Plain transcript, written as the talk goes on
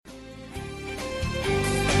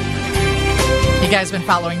guys been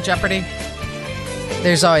following Jeopardy?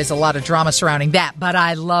 There's always a lot of drama surrounding that, but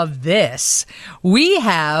I love this. We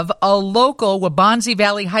have a local Waubonsie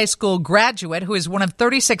Valley High School graduate who is one of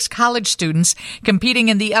 36 college students competing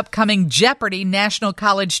in the upcoming Jeopardy National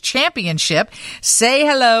College Championship. Say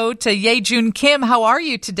hello to Yejun Kim. How are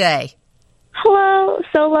you today? Hello.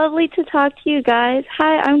 So lovely to talk to you guys.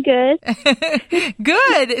 Hi, I'm good.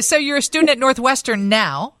 Good. So you're a student at Northwestern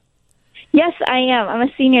now? Yes, I am. I'm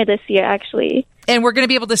a senior this year, actually. And we're going to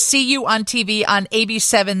be able to see you on TV on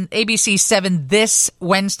ABC 7 this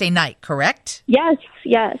Wednesday night, correct? Yes.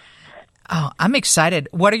 Oh, I'm excited.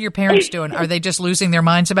 What are your parents doing? Are they just losing their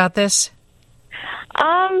minds about this?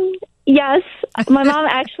 Yes. My mom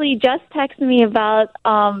actually just texted me about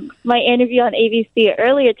my interview on ABC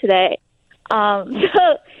earlier today.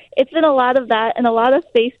 So it's been a lot of that and a lot of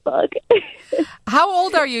Facebook. How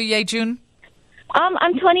old are you, Yejun?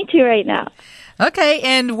 I'm 22 right now. Okay,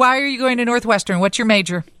 and why are you going to Northwestern? What's your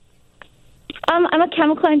major? I'm a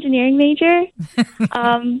chemical engineering major.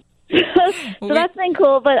 So that's been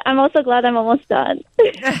cool, but I'm also glad I'm almost done.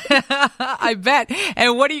 I bet.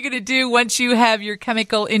 And what are you going to do once you have your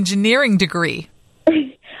chemical engineering degree?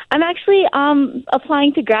 I'm actually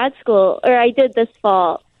applying to grad school, or I did this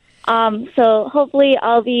fall. So hopefully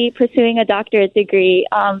I'll be pursuing a doctorate degree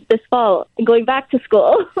this fall and going back to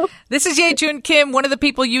school. This is Yejun Kim, one of the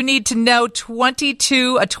people you need to know,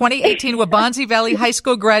 22, a 2018 Waubonsie Valley High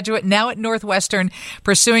School graduate, now at Northwestern,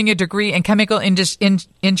 pursuing a degree in chemical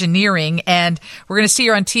engineering. And we're going to see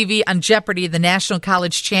her on TV on Jeopardy, the National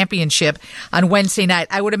College Championship, on Wednesday night.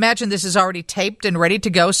 I would imagine this is already taped and ready to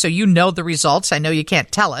go, so you know the results. I know you can't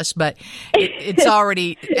tell us, but it's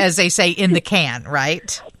already, as they say, in the can,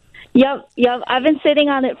 right? Yep. I've been sitting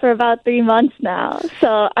on it for about 3 months now,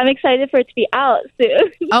 so I'm excited for it to be out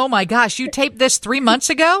soon. Oh, my gosh. You taped this 3 months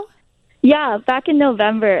ago? Yeah, back in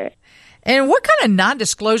November. And what kind of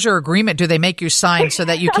non-disclosure agreement do they make you sign so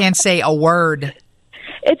that you can't say a word?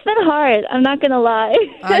 It's been hard. I'm not going to lie.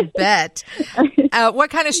 I bet. What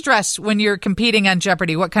kind of stress when you're competing on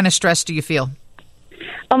Jeopardy? What kind of stress do you feel?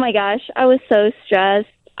 Oh, my gosh. I was so stressed.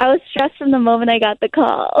 I was stressed from the moment I got the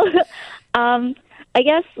call. I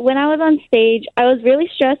guess when I was on stage, I was really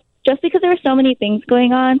stressed just because there were so many things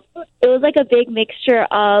going on. It was like a big mixture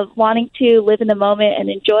of wanting to live in the moment and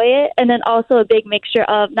enjoy it, and then also a big mixture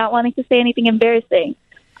of not wanting to say anything embarrassing.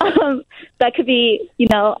 That could be,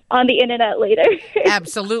 on the internet later.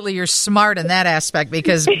 Absolutely. You're smart in that aspect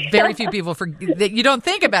because very few people, you don't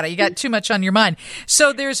think about it. You got too much on your mind.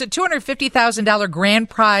 So there's a $250,000 grand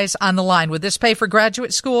prize on the line. Would this pay for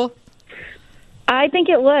graduate school? I think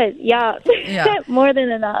it would, yeah. More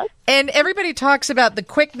than enough. And everybody talks about the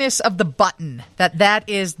quickness of the button, that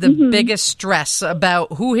is the biggest stress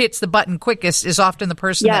about who hits the button quickest is often the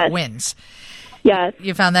person that wins. Yes.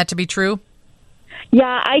 You found that to be true?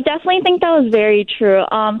 Yeah, I definitely think that was very true.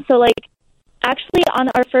 Actually on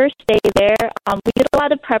our first day there, we did a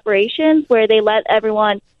lot of preparations where they let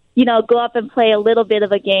everyone, go up and play a little bit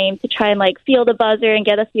of a game to try and, feel the buzzer and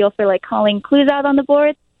get a feel for, calling clues out on the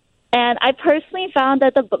board. And I personally found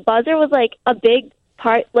that the buzzer was, a big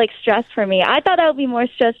part, stress for me. I thought I would be more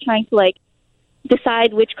stressed trying to,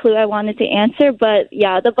 decide which clue I wanted to answer. But,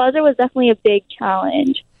 yeah, the buzzer was definitely a big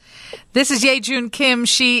challenge. This is Yejun Kim.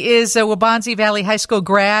 She is a Waubonsie Valley High School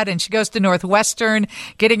grad, and she goes to Northwestern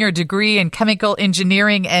getting her degree in chemical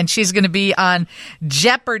engineering, and she's going to be on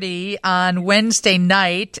Jeopardy on Wednesday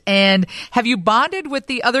night. And have you bonded with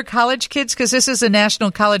the other college kids? Because this is a national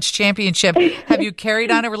college championship. Have you carried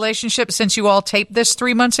on a relationship since you all taped this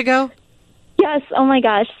 3 months ago? Yes. Oh, my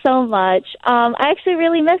gosh, so much. I actually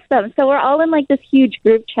really miss them. So we're all in, this huge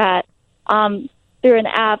group chat through an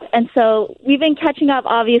app. And so we've been catching up,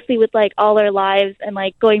 obviously, with, all our lives and,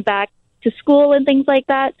 going back to school and things like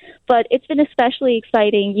that. But it's been especially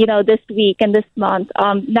exciting, this week and this month.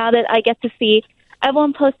 Now that I get to see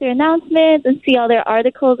everyone post their announcements and see all their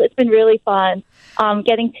articles, it's been really fun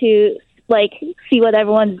getting to, see what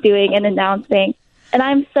everyone's doing and announcing. And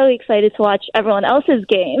I'm so excited to watch everyone else's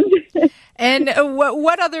games. And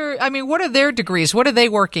what are their degrees? What are they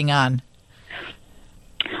working on?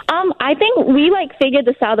 I think we figured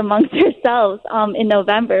this out amongst ourselves in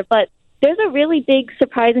November, but there's a really big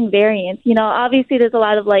surprising variance. Obviously there's a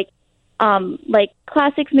lot of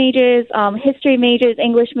classics majors, history majors,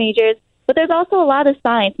 English majors, but there's also a lot of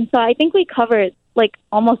science. And so I think we covered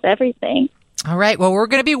almost everything. All right. Well, we're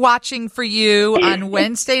going to be watching for you on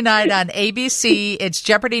Wednesday night on ABC. It's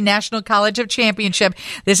Jeopardy National College of Championship.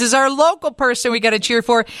 This is our local person we got to cheer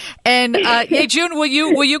for. And Yejun, will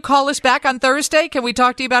you call us back on Thursday? Can we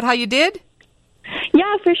talk to you about how you did?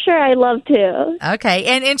 Yeah, for sure. I love to. Okay.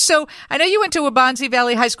 And so I know you went to Waubonsee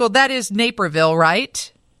Valley High School. That is Naperville,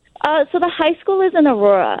 right? So the high school is in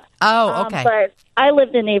Aurora. Oh, okay. But I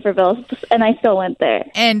lived in Naperville, and I still went there.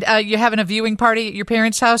 And you're having a viewing party at your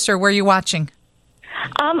parents' house, or where are you watching?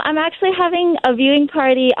 I'm actually having a viewing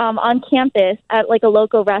party on campus at like a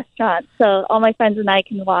local restaurant, so all my friends and I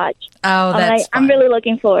can watch. Oh, that's I'm really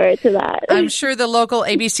looking forward to that. I'm sure the local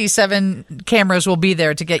ABC7 cameras will be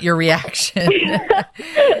there to get your reaction.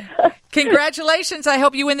 Congratulations. I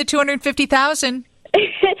hope you win the $250,000.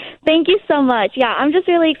 Thank you so much. Yeah, I'm just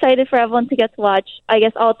really excited for everyone to get to watch, I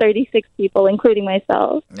guess, all 36 people, including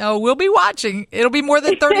myself. Oh, we'll be watching. It'll be more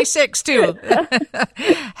than 36, too.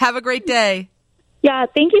 Have a great day. Yeah,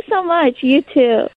 thank you so much. You too.